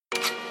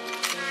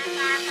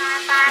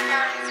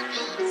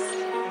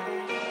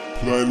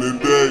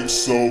Planet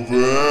X over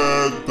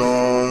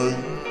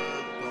everything.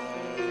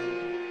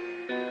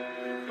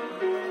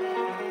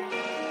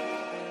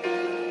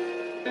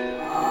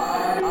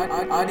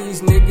 All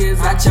these niggas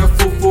at your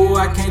foo-foo,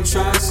 I can't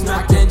trust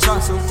nothing.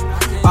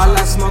 All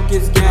I smoke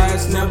is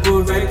gas,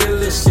 never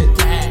regular shit.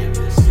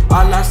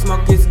 All I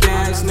smoke is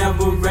gas,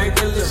 never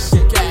regular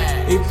shit.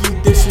 If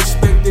you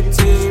disrespect the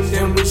team,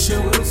 then we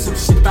shootin' some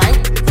shit.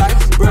 Bang, bang.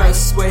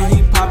 Bruh, where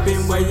he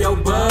poppin', where your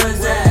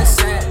buzz at?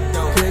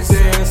 Cause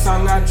every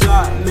song I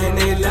drop, man,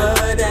 they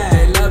love that.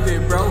 They love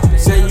it, bro.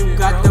 Say you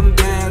got them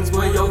bands,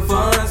 where your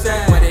funds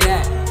at? Where they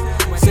at?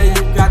 Say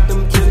you got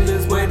them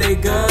killers, where they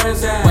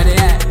guns at? Where they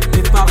at?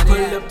 If I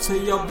pull up to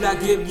your block,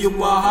 give you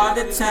a heart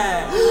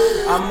attack.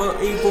 I'm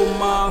an evil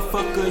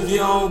motherfucker, you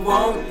don't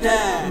want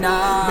that.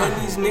 Nah, man,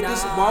 these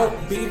niggas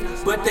won't beef,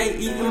 but they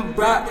eatin'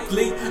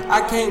 broccoli.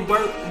 I can't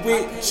work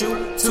with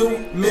you,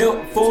 2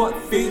 mil, 4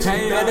 feet.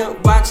 You better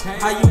watch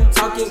how you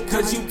talking,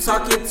 cause you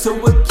talking to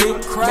a king.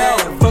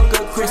 Man, fuck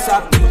a Chris,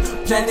 I be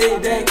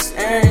Planet X,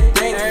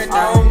 everything.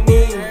 I don't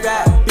need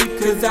rap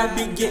because I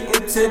be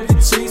getting to the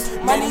cheese.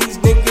 Man, these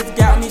niggas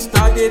got me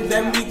started,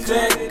 let me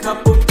clear a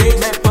couple things.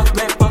 Man,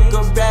 fuck